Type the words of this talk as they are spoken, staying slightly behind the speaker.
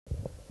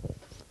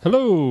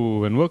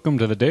Hello, and welcome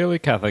to the Daily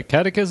Catholic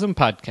Catechism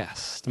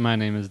Podcast. My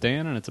name is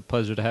Dan, and it's a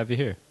pleasure to have you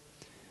here.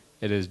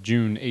 It is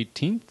June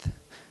 18th,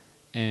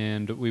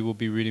 and we will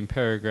be reading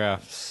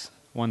paragraphs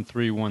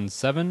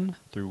 1317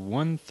 through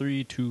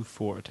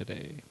 1324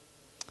 today.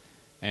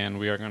 And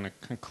we are going to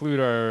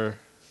conclude our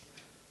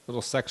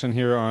little section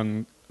here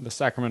on the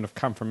sacrament of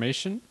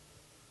confirmation,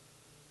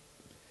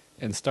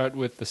 and start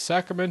with the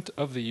sacrament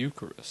of the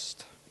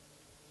Eucharist.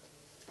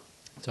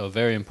 So a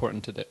very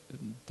important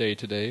day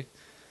today.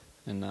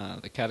 In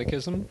the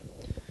Catechism.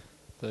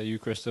 The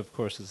Eucharist, of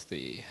course, is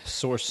the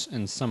source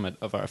and summit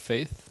of our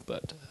faith,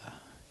 but,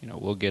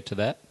 we'll get to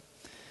that.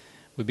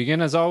 We begin,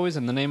 as always,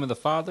 in the name of the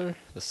Father,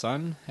 the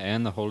Son,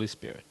 and the Holy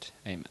Spirit.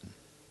 Amen.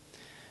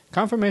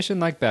 Confirmation,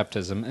 like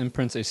baptism,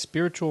 imprints a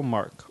spiritual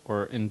mark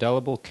or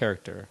indelible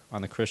character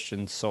on the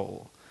Christian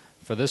soul.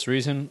 For this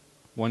reason,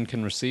 one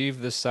can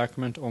receive this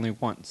sacrament only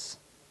once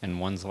in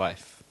one's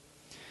life.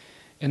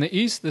 In the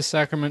East, this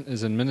sacrament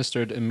is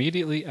administered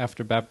immediately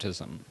after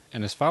baptism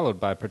and is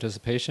followed by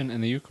participation in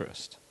the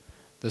Eucharist.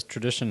 This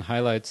tradition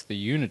highlights the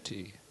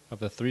unity of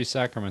the three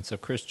sacraments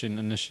of Christian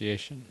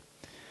initiation.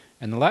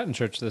 In the Latin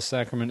Church, this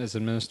sacrament is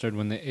administered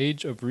when the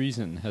age of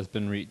reason has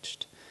been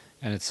reached,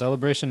 and its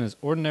celebration is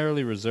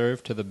ordinarily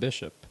reserved to the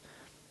bishop,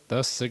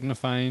 thus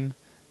signifying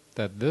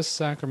that this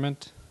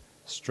sacrament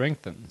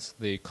strengthens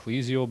the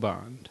ecclesial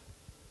bond.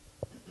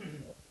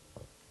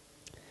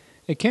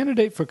 A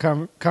candidate for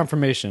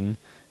confirmation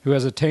who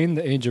has attained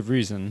the age of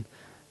reason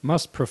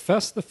must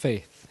profess the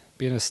faith,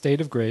 be in a state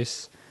of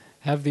grace,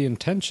 have the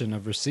intention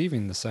of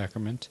receiving the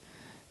sacrament,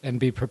 and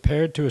be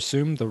prepared to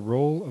assume the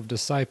role of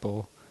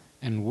disciple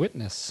and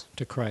witness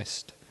to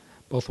Christ,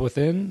 both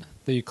within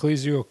the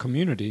ecclesial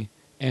community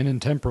and in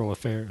temporal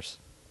affairs.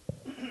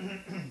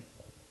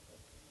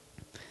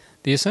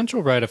 The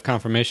essential rite of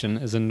confirmation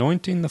is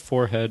anointing the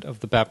forehead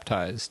of the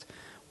baptized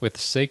with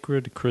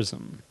sacred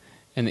chrism,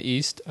 in the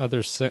East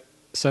other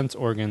sense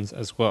organs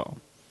as well,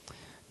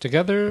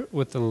 together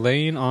with the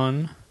laying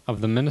on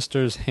of the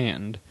minister's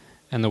hand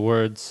and the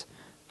words,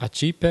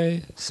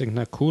 Accipe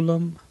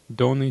signaculum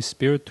doni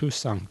Spiritus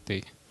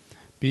Sancti,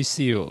 be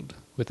sealed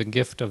with the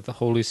gift of the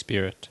Holy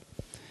Spirit.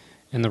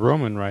 In the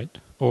Roman rite,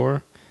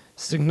 or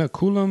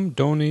signaculum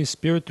doni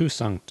Spiritus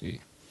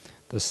Sancti,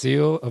 the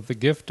seal of the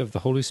gift of the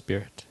Holy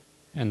Spirit,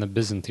 and the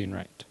Byzantine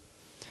rite.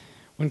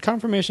 When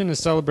confirmation is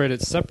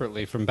celebrated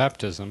separately from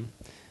baptism,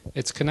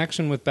 its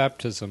connection with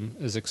baptism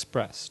is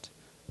expressed,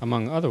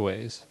 among other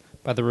ways,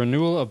 by the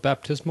renewal of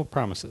baptismal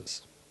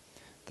promises.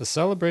 The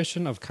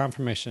celebration of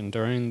confirmation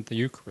during the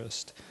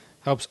Eucharist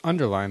helps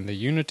underline the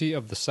unity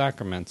of the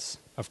sacraments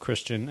of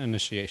Christian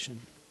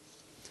initiation.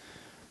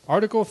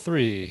 Article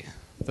 3.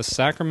 The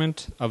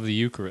Sacrament of the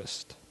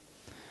Eucharist.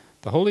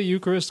 The Holy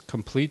Eucharist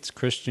completes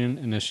Christian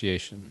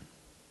initiation.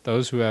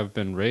 Those who have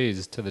been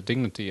raised to the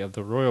dignity of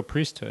the royal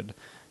priesthood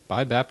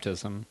by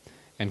baptism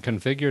and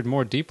configured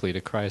more deeply to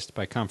Christ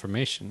by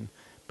confirmation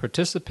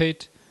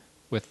participate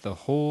with the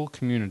whole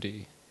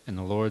community in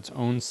the Lord's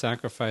own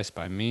sacrifice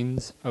by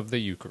means of the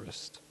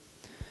Eucharist.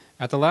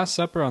 At the Last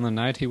Supper, on the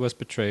night he was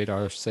betrayed,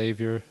 our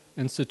Savior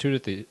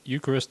instituted the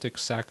Eucharistic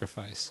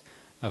sacrifice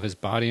of his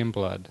body and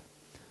blood.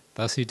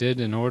 Thus he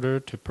did in order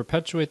to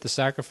perpetuate the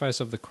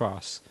sacrifice of the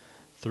cross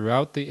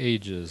throughout the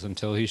ages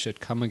until he should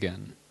come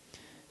again,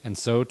 and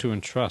so to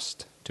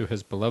entrust to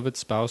his beloved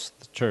spouse,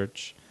 the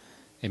Church,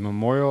 a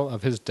memorial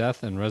of his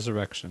death and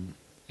resurrection,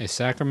 a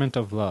sacrament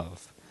of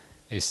love,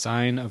 a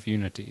sign of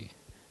unity,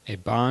 a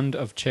bond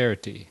of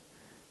charity,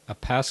 a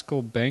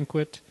paschal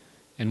banquet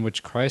in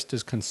which Christ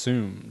is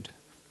consumed,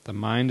 the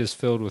mind is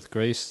filled with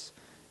grace,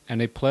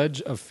 and a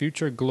pledge of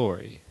future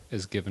glory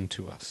is given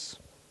to us.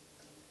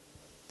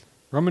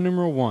 Roman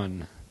numeral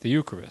 1, the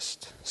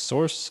Eucharist,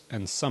 source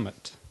and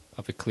summit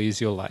of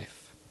ecclesial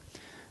life.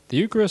 The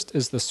Eucharist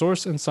is the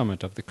source and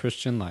summit of the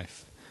Christian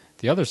life.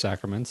 The other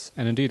sacraments,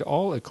 and indeed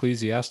all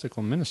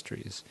ecclesiastical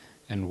ministries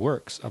and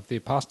works of the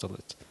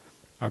apostolate,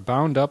 are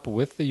bound up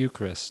with the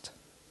Eucharist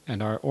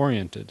and are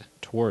oriented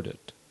toward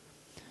it.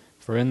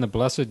 For in the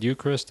Blessed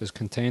Eucharist is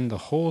contained the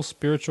whole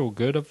spiritual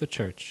good of the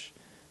Church,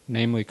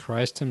 namely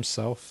Christ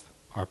himself,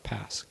 our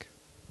Pasch.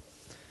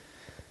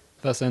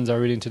 Thus ends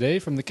our reading today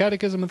from the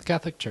Catechism of the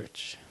Catholic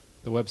Church.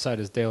 The website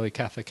is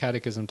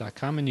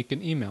dailycatholiccatechism.com, and you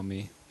can email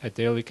me at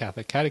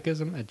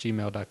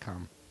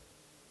dailycatholiccatechism@gmail.com.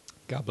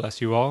 God bless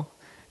you all.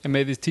 And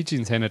may these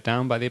teachings handed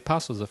down by the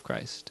apostles of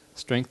Christ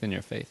strengthen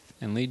your faith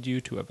and lead you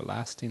to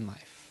everlasting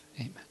life.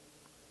 Amen.